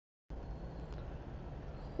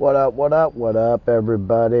What up, what up, what up,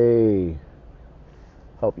 everybody?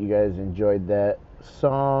 Hope you guys enjoyed that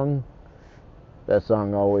song. That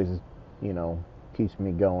song always, you know, keeps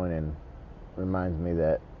me going and reminds me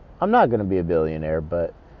that I'm not going to be a billionaire,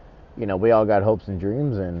 but, we all got hopes and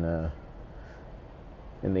dreams, and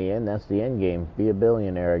in the end, that's the end game. Be a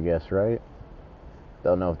billionaire, I guess, right?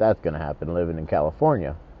 Don't know if that's going to happen living in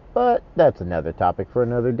California, but that's another topic for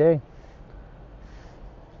another day.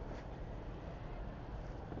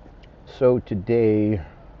 So today,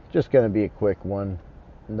 just going to be a quick one.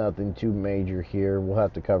 Nothing too major here. We'll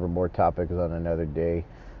have to cover more topics on another day.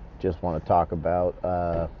 Just want to talk about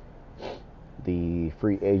the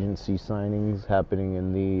free agency signings happening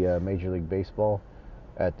in the Major League Baseball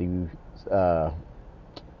at the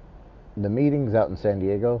meetings out in San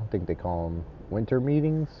Diego. I think they call them winter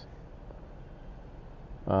meetings.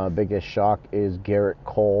 Biggest shock is Gerrit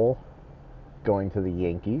Cole going to the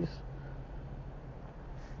Yankees.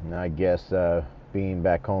 And I guess being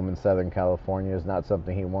back home in Southern California is not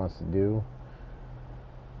something he wants to do.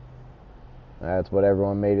 That's what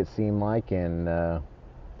everyone made it seem like, and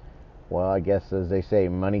well, I guess as they say,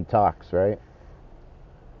 money talks, right?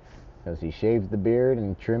 Because he shaved the beard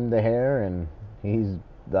and trimmed the hair, and he's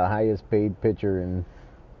the highest paid pitcher in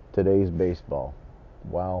today's baseball.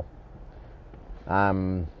 Wow.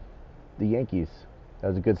 The Yankees. That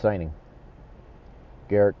was a good signing.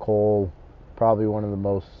 Gerrit Cole, probably one of the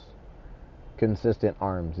most consistent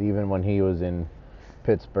arms, even when he was in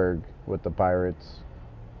Pittsburgh with the Pirates.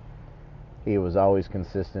 He was always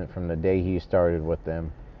consistent from the day he started with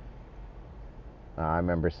them. I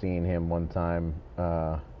remember seeing him one time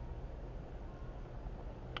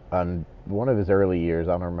on one of his early years.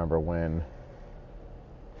 I don't remember when.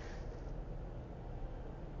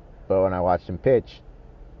 But when I watched him pitch,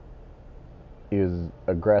 he was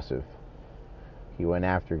aggressive. He went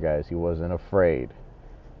after guys. He wasn't afraid.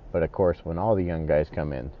 But of course, when all the young guys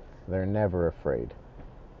come in, they're never afraid.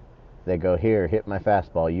 They go, here, hit my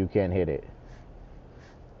fastball. You can't hit it.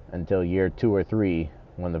 Until year 2 or 3,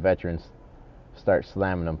 when the veterans start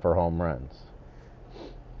slamming them for home runs.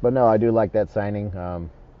 But no, I do like that signing.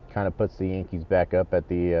 Kind of puts the Yankees back up at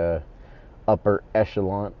the upper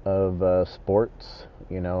echelon of sports,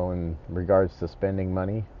 in regards to spending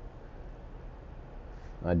money.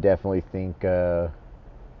 I definitely think the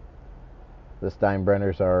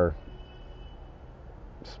Steinbrenners are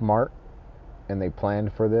smart, and they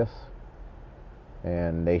planned for this,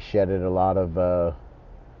 and they shedded a lot of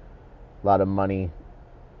money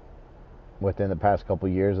within the past couple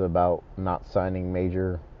years about not signing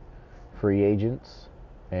major free agents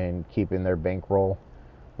and keeping their bankroll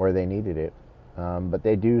where they needed it. But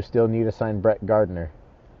they do still need to sign Brett Gardner.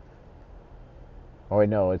 Oh wait,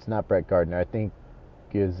 no, it's not Brett Gardner. I think,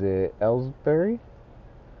 is it Ellsbury?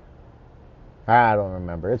 I don't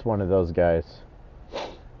remember. It's one of those guys.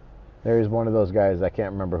 There is one of those guys. I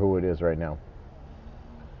can't remember who it is right now.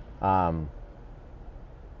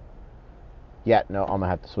 Yeah, no, I'm going to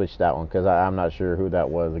have to switch that one because I'm not sure who that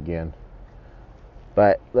was again.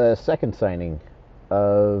 But the second signing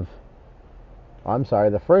of... I'm sorry,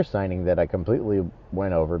 the first signing that I completely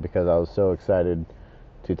went over because I was so excited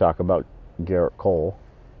to talk about Gerrit Cole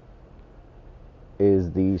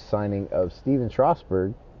is the signing of Steven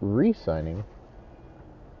Strasburg re-signing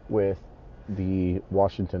with the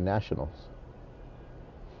Washington Nationals.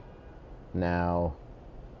 Now,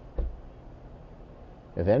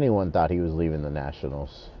 if anyone thought he was leaving the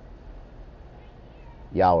Nationals,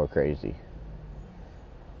 y'all were crazy.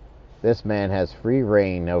 This man has free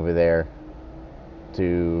reign over there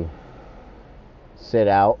to sit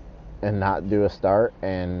out and not do a start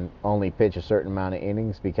and only pitch a certain amount of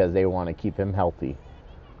innings because they want to keep him healthy.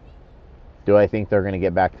 Do I think they're going to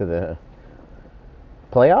get back to the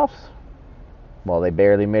playoffs? Well, they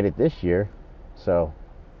barely made it this year, so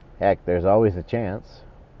heck, there's always a chance.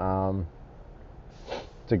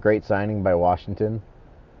 It's a great signing by Washington.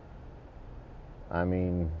 I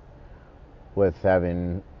mean, with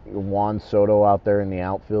having Juan Soto out there in the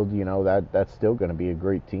outfield, that's still going to be a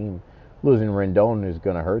great team. Losing Rendon is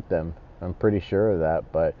going to hurt them. I'm pretty sure of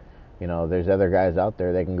that. But, there's other guys out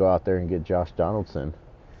there. They can go out there and get Josh Donaldson.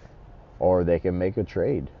 Or they can make a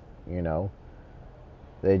trade,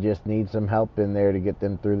 They just need some help in there to get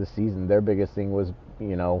them through the season. Their biggest thing was,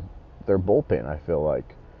 their bullpen, I feel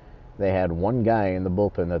like. They had one guy in the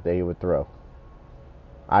bullpen that they would throw.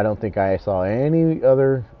 I don't think I saw any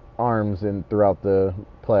other arms throughout the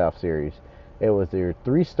playoff series. It was your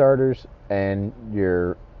 3 starters and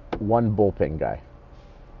your 1 bullpen guy.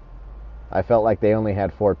 I felt like they only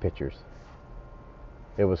had 4 pitchers.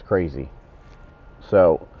 It was crazy.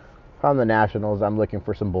 So, from the Nationals, I'm looking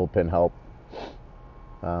for some bullpen help.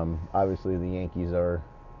 Obviously, the Yankees are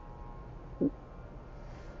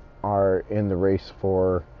in the race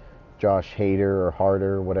for Josh Hader or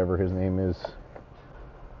Harder, whatever his name is.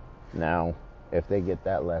 Now, if they get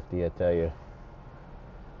that lefty, I tell you,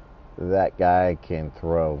 that guy can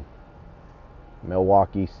throw.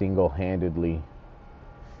 Milwaukee single-handedly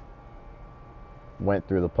went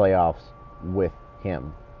through the playoffs with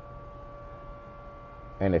him.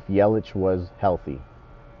 And if Yelich was healthy,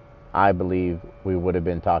 I believe we would have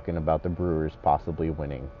been talking about the Brewers possibly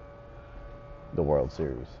winning the World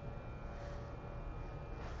Series.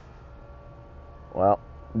 Well,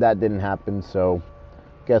 that didn't happen, so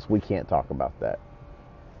guess we can't talk about that.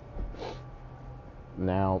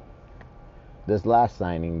 Now, this last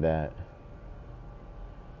signing that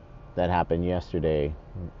happened yesterday,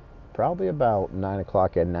 probably about 9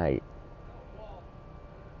 o'clock at night,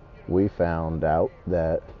 we found out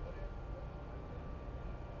that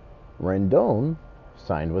Rendon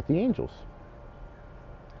signed with the Angels.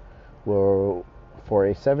 Well, for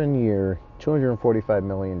a 7-year, $245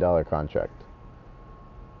 million contract.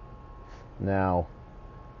 Now,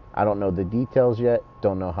 I don't know the details yet.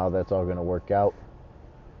 Don't know how that's all going to work out.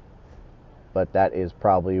 But that is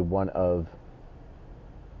probably one of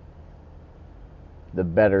the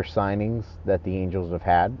better signings that the Angels have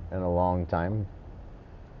had in a long time.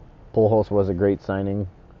 Pujols was a great signing,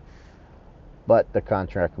 but the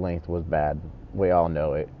contract length was bad. We all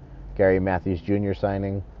know it. Gary Matthews Jr.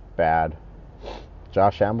 signing, bad.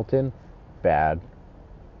 Josh Hamilton, bad.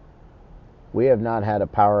 We have not had a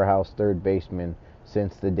powerhouse third baseman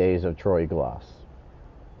since the days of Troy Glaus.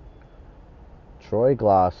 Troy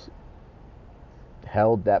Glaus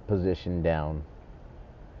held that position down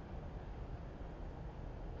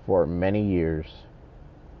for many years.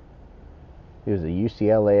 He was a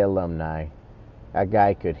UCLA alumni. That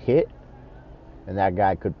guy could hit, and that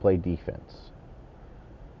guy could play defense.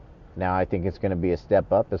 Now I think it's going to be a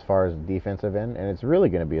step up as far as the defensive end, and it's really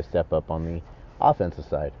going to be a step up on the offensive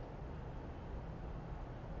side.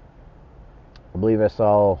 I believe I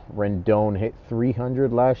saw Rendon hit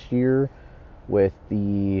 300 last year with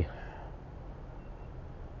I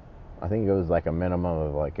think it was like a minimum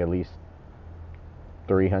of like at least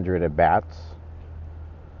 300 at bats.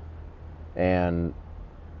 And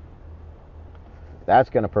that's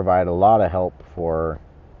going to provide a lot of help for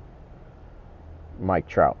Mike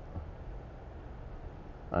Trout.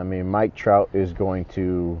 I mean, Mike Trout is going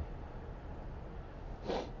to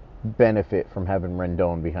benefit from having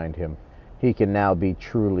Rendon behind him. He can now be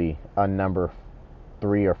truly a number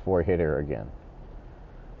 3 or 4 hitter again.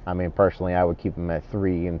 I mean, personally, I would keep him at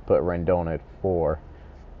 3 and put Rendon at 4,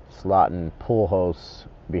 slotting Pujols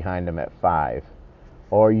behind him at 5.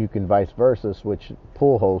 Or you can vice versa, switch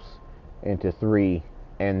Pujols into 3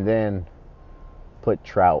 and then put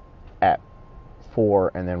Trout at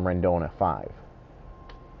 4 and then Rendon at 5.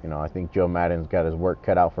 You know, I think Joe Maddon's got his work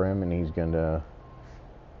cut out for him, and he's going to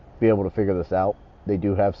be able to figure this out. They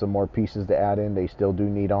do have some more pieces to add in. They still do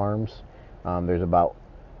need arms. There's about,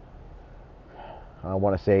 I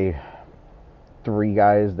want to say, 3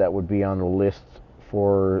 guys that would be on the list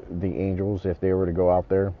for the Angels if they were to go out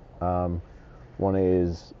there. One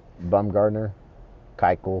is Bumgarner,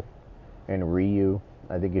 Keuchel, and Ryu.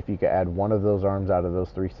 I think if you could add one of those arms out of those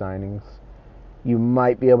 3 signings, you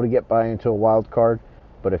might be able to get by into a wild card.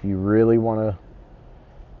 But if you really want to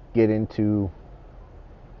get into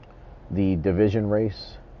the division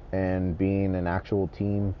race and being an actual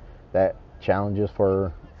team that challenges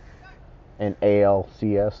for an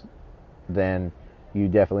ALCS, then you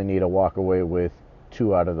definitely need to walk away with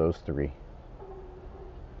 2 out of those 3.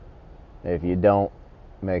 If you don't,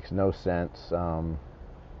 makes no sense.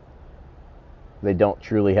 They don't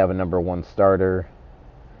truly have a number 1 starter.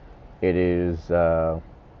 It is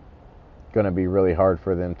going to be really hard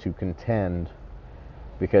for them to contend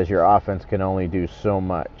because your offense can only do so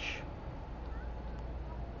much.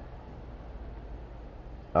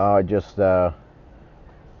 I just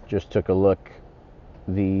took a look.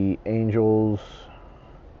 The Angels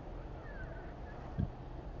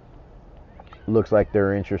looks like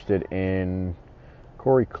they're interested in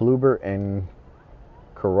Corey Kluber and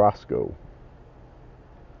Carrasco.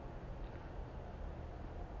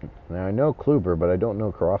 Now I know Kluber, but I don't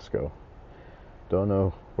know Carrasco. Don't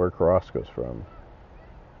know where Carrasco's from.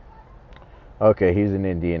 Okay, he's an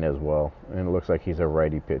Indian as well, and it looks like he's a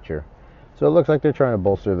righty pitcher. So it looks like they're trying to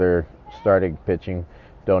bolster their starting pitching.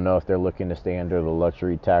 Don't know if they're looking to stay under the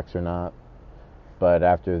luxury tax or not. But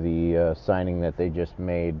after the signing that they just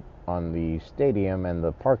made on the stadium and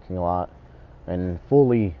the parking lot, and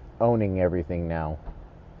fully owning everything now,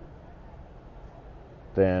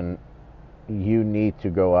 then you need to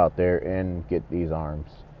go out there and get these arms,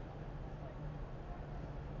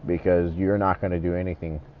 because you're not going to do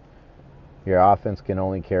anything. Your offense can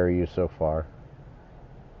only carry you so far.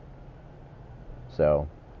 So,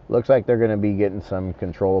 looks like they're going to be getting some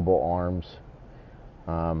controllable arms.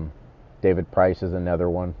 David Price is another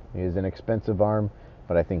one. He is an expensive arm,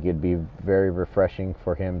 but I think it'd be very refreshing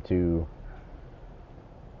for him to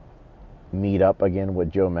meet up again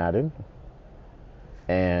with Joe Madden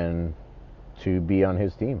and to be on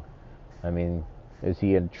his team. I mean, is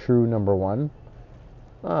he a true number one?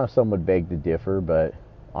 Some would beg to differ, but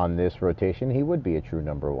on this rotation, he would be a true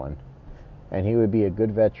number one. And he would be a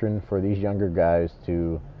good veteran for these younger guys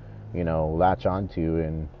to, latch onto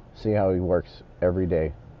and see how he works every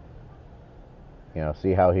day.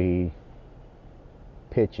 See how he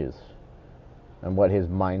pitches and what his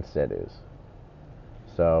mindset is.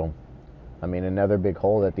 So, I mean, another big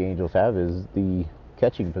hole that the Angels have is the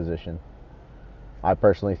catching position. I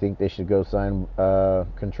personally think they should go sign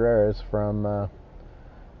Contreras from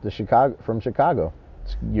Chicago.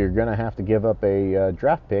 You're gonna have to give up a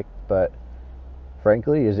draft pick, but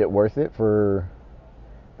frankly, is it worth it for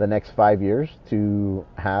the next 5 years to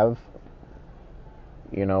have,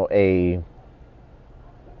 a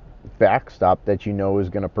backstop that is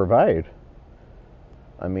going to provide?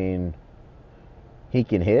 I mean, he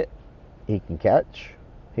can hit, he can catch,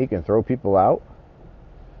 he can throw people out.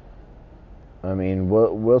 I mean,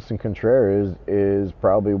 Wilson Contreras is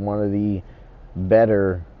probably one of the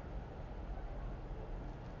better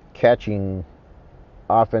catching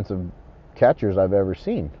offensive catchers I've ever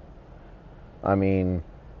seen. I mean,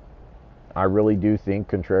 I really do think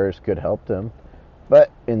Contreras could help them.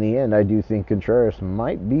 But in the end, I do think Contreras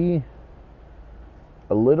might be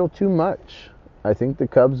a little too much. I think the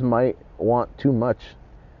Cubs might want too much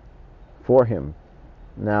for him.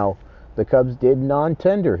 Now, the Cubs did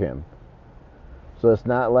non-tender him. So it's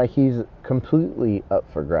not like he's completely up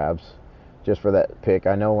for grabs just for that pick.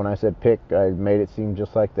 I know when I said pick, I made it seem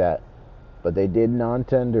just like that. But they did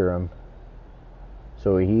non-tender him.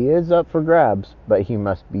 So he is up for grabs, but he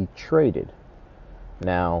must be traded.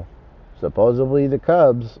 Now, supposedly the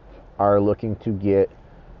Cubs are looking to get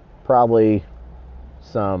probably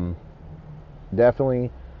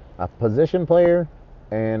definitely a position player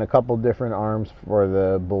and a couple different arms for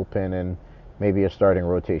the bullpen and maybe a starting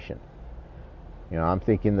rotation. I'm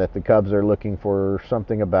thinking that the Cubs are looking for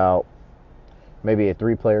something about maybe a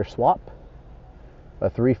 3-player swap, a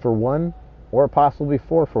 3-for-1, or possibly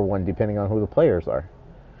 4-for-1, depending on who the players are.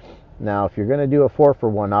 Now, if you're going to do a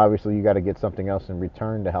 4-for-1, obviously you got to get something else in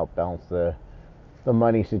return to help balance the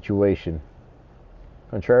money situation.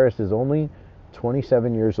 Contreras is only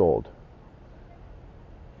 27 years old.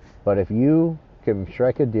 But if you can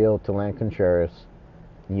strike a deal to land Contreras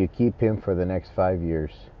and you keep him for the next 5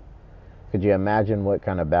 years, could you imagine what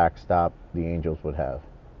kind of backstop the Angels would have?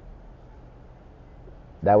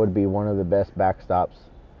 That would be one of the best backstops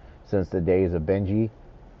since the days of Benji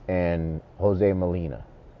and Jose Molina.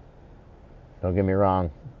 Don't get me wrong,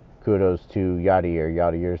 kudos to Yadier.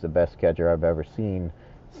 Yadier is the best catcher I've ever seen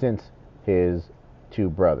since his 2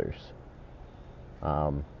 brothers.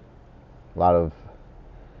 A lot of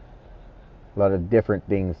different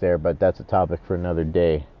things there, but that's a topic for another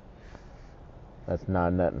day. That's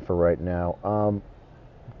not nothing for right now.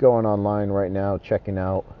 Going online right now, checking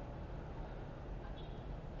out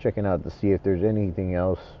to see if there's anything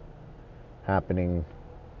else happening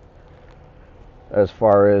as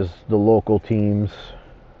far as the local teams.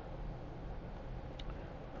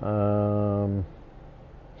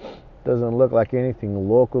 Doesn't look like anything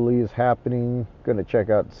locally is happening. Gonna check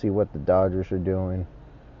out to see what the Dodgers are doing.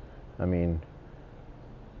 I mean,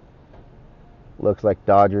 looks like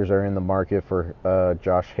Dodgers are in the market for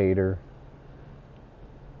Josh Hader.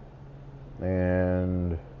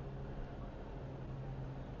 And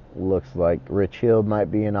looks like Rich Hill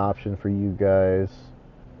might be an option for you guys.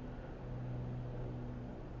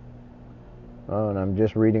 Oh, and I'm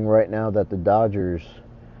just reading right now that the Dodgers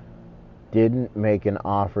didn't make an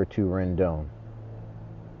offer to Rendon.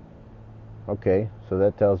 Okay, so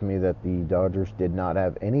that tells me that the Dodgers did not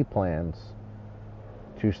have any plans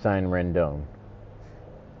to sign Rendon.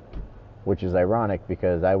 Which is ironic,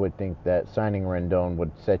 because I would think that signing Rendon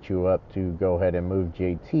would set you up to go ahead and move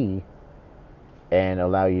JT and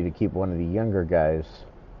allow you to keep one of the younger guys,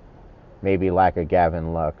 maybe like a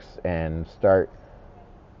Gavin Lux, and start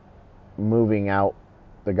moving out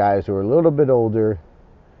the guys who are a little bit older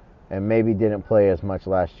and maybe didn't play as much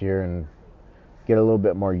last year, and get a little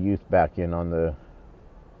bit more youth back in on the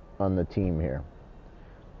team here.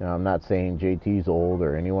 Now, I'm not saying JT's old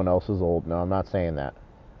or anyone else is old. No, I'm not saying that.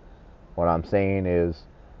 What I'm saying is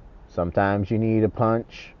Sometimes you need to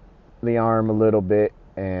punch the arm a little bit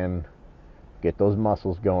and get those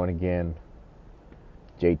muscles going again.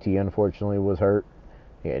 JT unfortunately was hurt.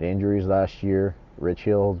 He had injuries last year. Rich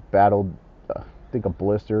Hill battled, I think, a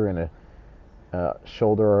blister and a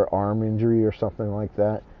shoulder or arm injury or something like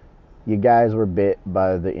that. You guys were bit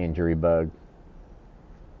by the injury bug.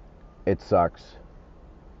 It sucks.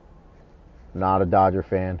 Not a Dodger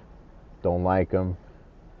fan. Don't like them.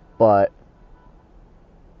 But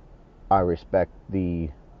I respect the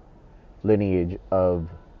lineage of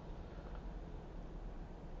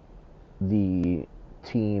the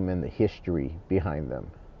team and the history behind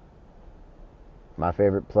them. My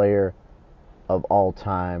favorite player of all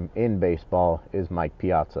time in baseball is Mike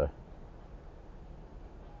Piazza.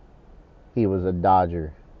 He was a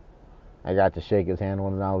Dodger. I got to shake his hand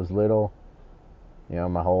when I was little. You know,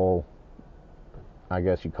 my whole, I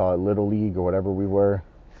guess you call it Little League or whatever we were,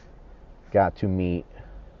 got to meet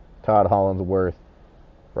Todd Hollandsworth,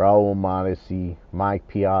 Raul Mondesi, Mike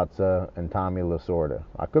Piazza, and Tommy Lasorda.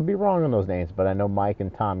 I could be wrong on those names, but I know Mike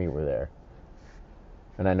and Tommy were there.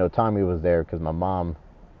 And I know Tommy was there because my mom...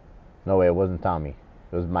 No way, it wasn't Tommy.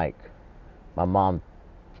 It was Mike. My mom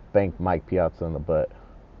spanked Mike Piazza in the butt.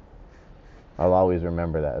 I'll always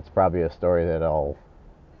remember that. It's probably a story that I'll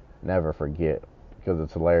never forget because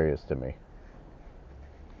it's hilarious to me.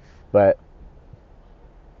 But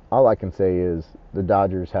all I can say is the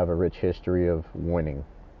Dodgers have a rich history of winning.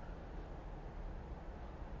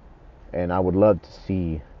 And I would love to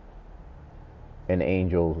see an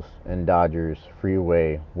Angels and Dodgers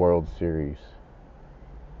Freeway World Series.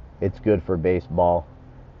 It's good for baseball.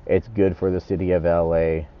 It's good for the city of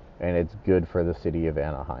LA. And it's good for the city of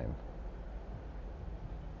Anaheim.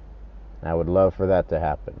 I would love for that to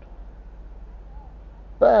happen.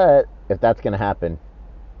 But if that's going to happen,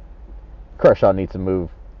 Kershaw needs to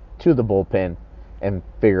move to the bullpen and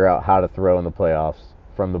figure out how to throw in the playoffs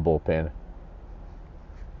from the bullpen.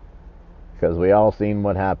 Because we all seen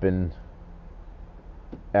what happened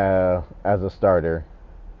as a starter.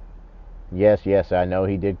 Yes, I know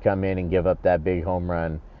he did come in and give up that big home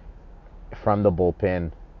run from the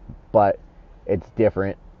bullpen, but it's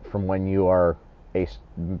different from when you are a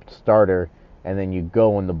starter and then you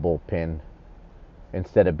go in the bullpen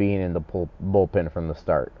instead of being in the bullpen from the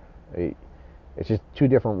start. It's just two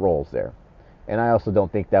different roles there. And I also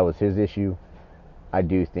don't think that was his issue. I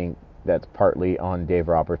do think that's partly on Dave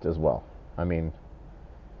Roberts as well. I mean,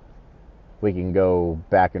 we can go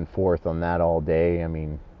back and forth on that all day. I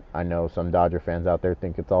mean, I know some Dodger fans out there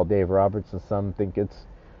think it's all Dave Roberts and some think it's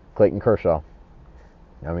Clayton Kershaw.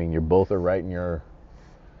 I mean, you both are right in your,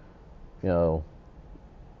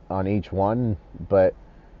 on each one, but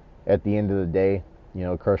at the end of the day,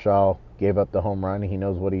 Kershaw gave up the home run. He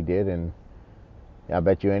knows what he did, and I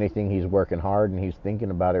bet you anything he's working hard and he's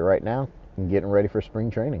thinking about it right now and getting ready for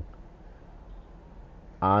spring training.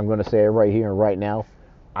 I'm going to say it right here and right now.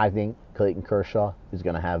 I think Clayton Kershaw is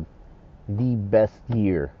going to have the best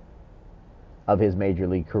year of his major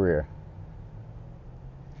league career.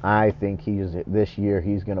 I think this year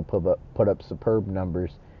he's going to put up superb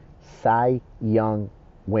numbers. Cy Young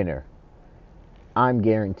winner. I'm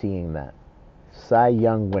guaranteeing that. Cy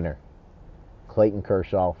Young winner. Clayton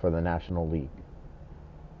Kershaw for the National League.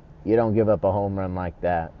 You don't give up a home run like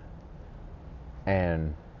that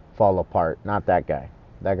and fall apart. Not that guy.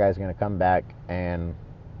 That guy's going to come back and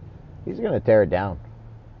he's going to tear it down.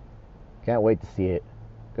 Can't wait to see it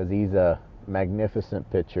because he's a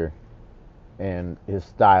magnificent pitcher and his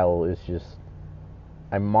style is just,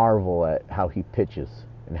 I marvel at how he pitches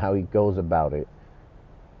and how he goes about it.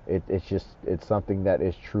 It's something that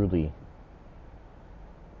is truly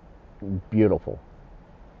beautiful.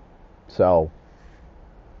 So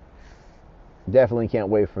definitely can't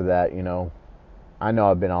wait for that. I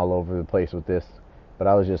know I've been all over the place with this, but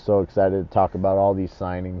I was just so excited to talk about all these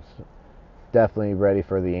signings. Definitely ready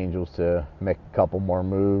for the Angels to make a couple more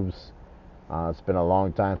moves. It's been a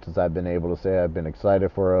long time since I've been able to say I've been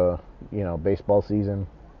excited for a baseball season.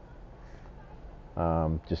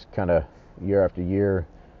 Just kind of year after year,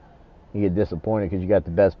 you get disappointed because you got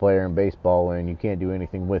the best player in baseball and you can't do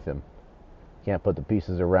anything with him. Can't put the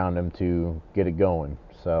pieces around him to get it going.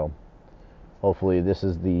 So hopefully this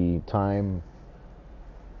is the time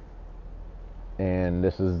and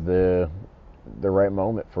this is the right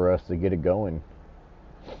moment for us to get it going.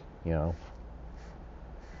 Now,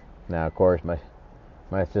 of course,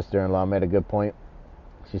 my sister-in-law made a good point.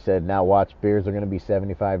 She said, now watch, beers are going to be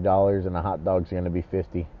 $75 and a hot dog's going to be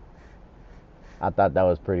 $50. I thought that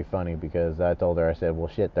was pretty funny because I told her, I said, well,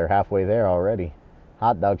 shit, they're halfway there already.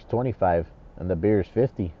 Hot dog's $25 and the beer's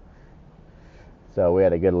 $50. So we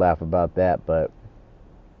had a good laugh about that, but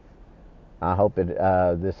I hope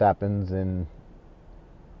this happens and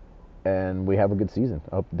we have a good season.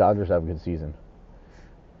 I hope the Dodgers have a good season.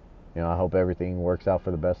 I hope everything works out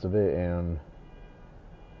for the best of it, and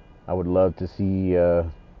I would love to see the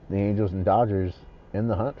Angels and Dodgers in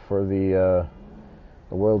the hunt for the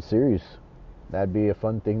World Series. That'd be a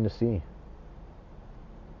fun thing to see.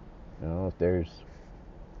 If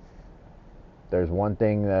there's one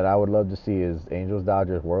thing that I would love to see is Angels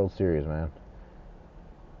Dodgers World Series, man.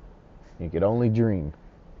 You could only dream.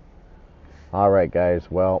 All right, guys.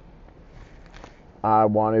 Well, I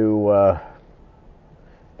want to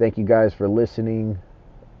thank you guys for listening.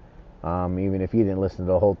 Even if you didn't listen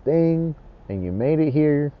to the whole thing and you made it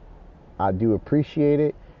here, I do appreciate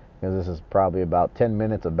it, because this is probably about 10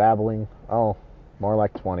 minutes of babbling. Oh, more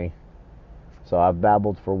like 20. So I've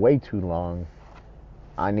babbled for way too long.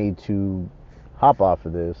 I need to hop off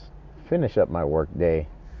of this, finish up my work day,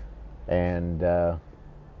 and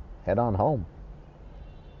head on home.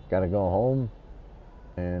 Gotta go home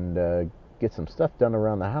and get some stuff done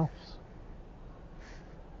around the house.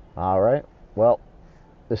 Alright, well,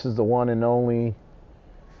 this is the one and only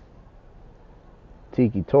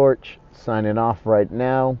Tiki Torch signing off right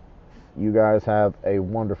now. You guys have a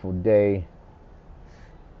wonderful day.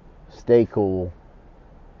 Stay cool.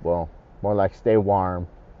 Well, more like stay warm.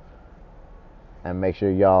 And make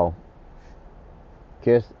sure y'all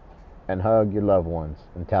kiss and hug your loved ones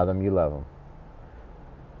and tell them you love them.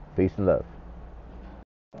 Peace and love.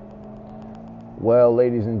 Well,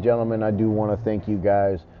 ladies and gentlemen, I do want to thank you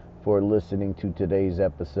guys for listening to today's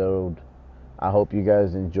episode. I hope you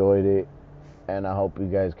guys enjoyed it, and I hope you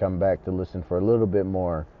guys come back to listen for a little bit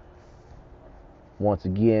more. Once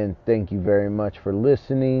again, thank you very much for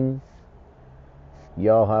listening.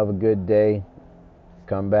 Y'all have a good day.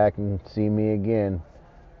 Come back and see me again,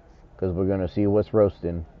 because we're going to see what's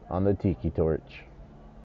roasting on the Tiki Torch.